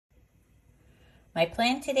My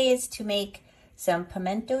plan today is to make some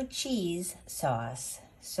pimento cheese sauce.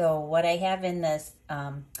 So what I have in this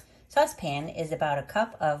saucepan is about a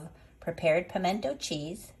cup of prepared pimento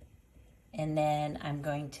cheese. And then I'm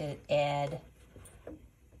going to add,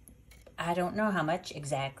 I don't know how much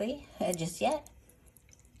exactly just yet.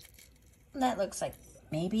 That looks like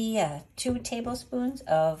maybe 2 tablespoons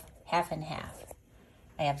of half and half.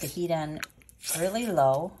 I have the heat on really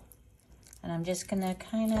low, and I'm just gonna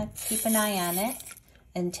kind of keep an eye on it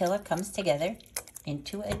until it comes together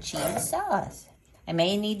into a cheese sauce. I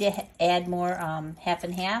may need to add more half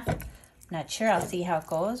and half. I'm not sure, I'll see how it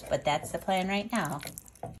goes, but that's the plan right now.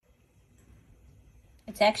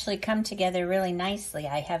 It's actually come together really nicely.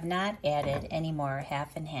 I have not added any more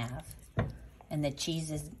half and half, and the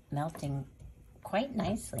cheese is melting quite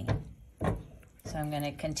nicely. So I'm going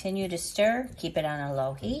to continue to stir, keep it on a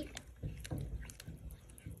low heat.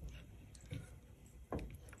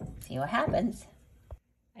 See what happens.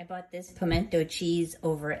 I bought this pimento cheese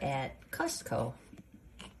over at Costco.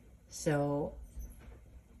 So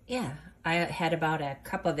yeah, I had about a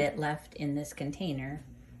cup of it left in this container,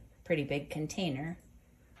 pretty big container.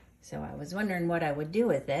 So I was wondering what I would do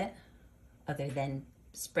with it other than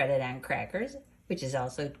spread it on crackers, which is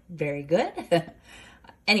also very good.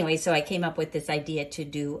 Anyway, so I came up with this idea to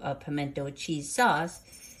do a pimento cheese sauce,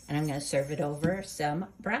 and I'm going to serve it over some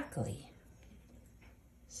broccoli.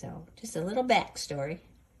 So just a little backstory.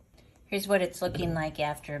 Here's what it's looking like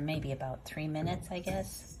after maybe about 3 minutes, I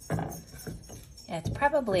guess. Yeah, it's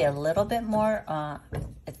probably a little bit more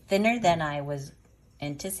thinner than I was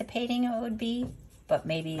anticipating it would be. But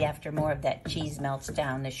maybe after more of that cheese melts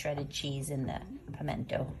down, the shredded cheese and the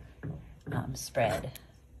pimento spread,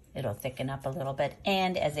 it'll thicken up a little bit.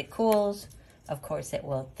 And as it cools, of course, it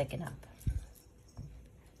will thicken up.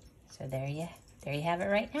 So there you have it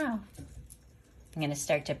right now. I'm gonna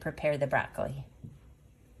start to prepare the broccoli.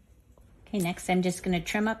 Okay, next I'm just gonna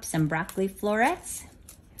trim up some broccoli florets.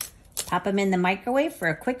 Pop them in the microwave for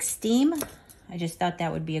a quick steam. I just thought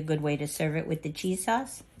that would be a good way to serve it with the cheese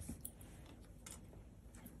sauce.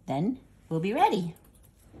 Then we'll be ready.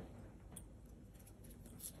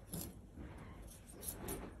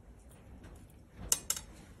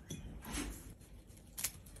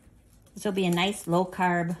 This will be a nice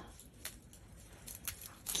low-carb,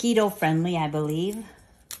 keto-friendly, I believe,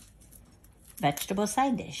 vegetable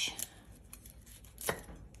side dish.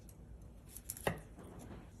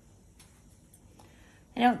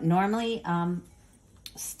 I don't normally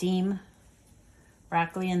steam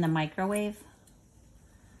broccoli in the microwave.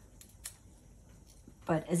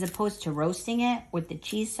 But as opposed to roasting it with the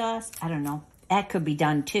cheese sauce, I don't know. That could be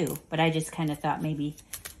done too. But I just kind of thought maybe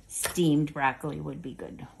steamed broccoli would be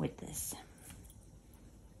good with this.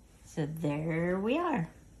 So there we are.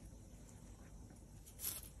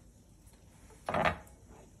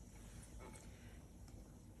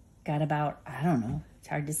 Got about, I don't know, it's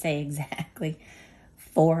hard to say exactly,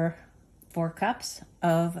 4 cups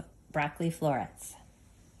of broccoli florets.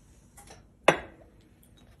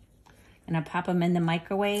 And I'll pop them in the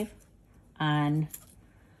microwave on,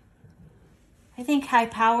 I think, high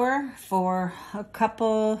power for a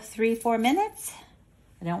couple, 3-4 minutes.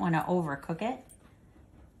 I don't want to overcook it.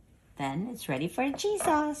 Then it's ready for a cheese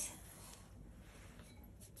sauce.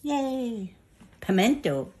 Yay!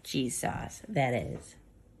 Pimento cheese sauce, that is.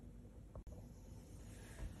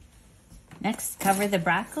 Next, cover the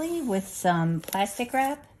broccoli with some plastic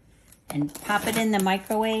wrap and pop it in the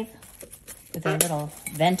microwave with a little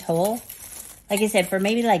vent hole. Like I said, for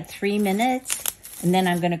maybe like 3 minutes, and then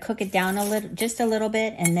I'm going to cook it down a little, just a little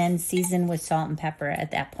bit, and then season with salt and pepper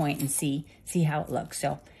at that point and see how it looks.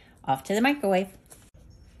 So off to the microwave.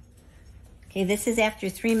 Okay, this is after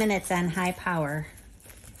 3 minutes on high power.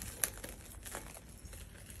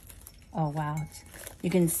 Oh wow, you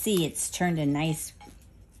can see it's turned a nice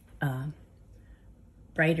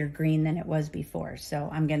brighter green than it was before. So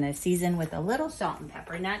I'm going to season with a little salt and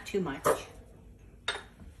pepper, not too much.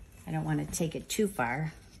 I don't want to take it too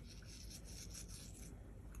far.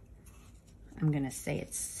 I'm going to say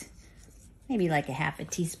it's maybe like a half a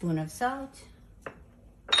teaspoon of salt.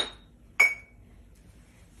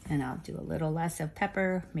 And I'll do a little less of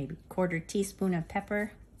pepper, maybe 1/4 teaspoon of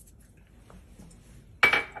pepper.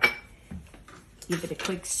 Give it a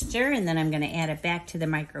quick stir, and then I'm going to add it back to the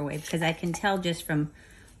microwave because I can tell just from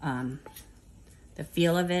the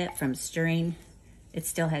feel of it, from stirring, it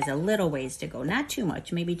still has a little ways to go. Not too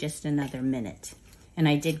much, maybe just another minute. And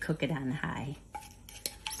I did cook it on high.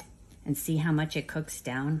 And see how much it cooks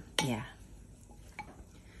down? Yeah.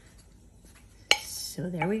 So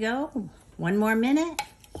there we go. 1 more minute.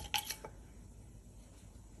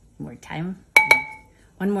 More time.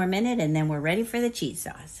 One more minute and then we're ready for the cheese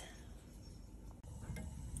sauce.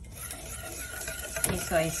 Okay,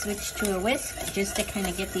 so I switched to a whisk just to kind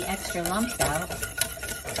of get the extra lumps out.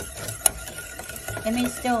 It may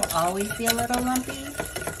still always be a little lumpy.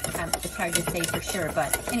 It's hard to say for sure,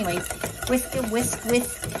 but anyways, whisk it,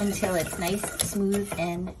 whisk until it's nice, smooth,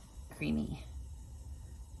 and creamy.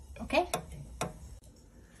 Okay?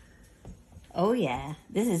 Oh yeah,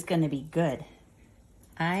 this is gonna be good.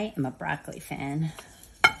 I am a broccoli fan.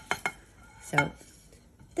 So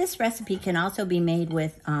this recipe can also be made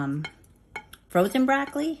with frozen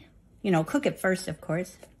broccoli. You know, cook it first, of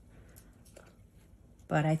course.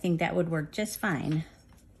 But I think that would work just fine.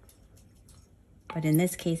 But in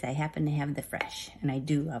this case, I happen to have the fresh, and I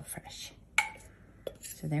do love fresh.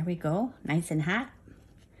 So there we go, nice and hot,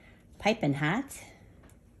 piping hot.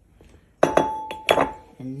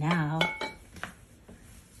 And now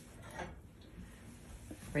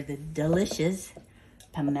for the delicious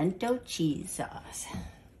pimento cheese sauce.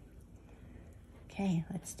 Okay,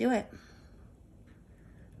 let's do it.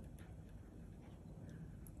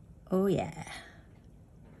 Oh yeah.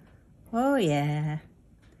 Oh yeah.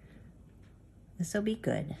 This will be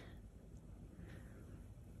good.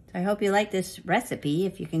 So I hope you like this recipe,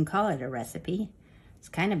 if you can call it a recipe. It's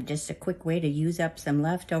kind of just a quick way to use up some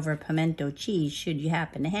leftover pimento cheese should you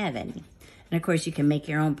happen to have any. And of course you can make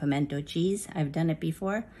your own pimento cheese. I've done it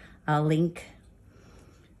before. I'll link.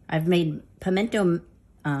 I've made pimento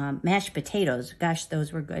mashed potatoes. Gosh,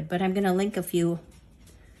 those were good. But I'm going to link a few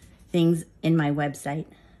things in my website.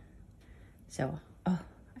 So, oh,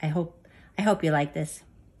 I hope you like this.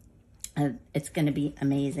 It's going to be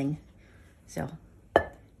amazing. So,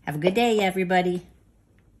 have a good day, everybody.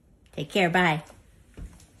 Take care. Bye.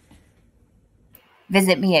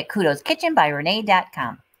 Visit me at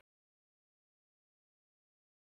kudoskitchenbyrenee.com.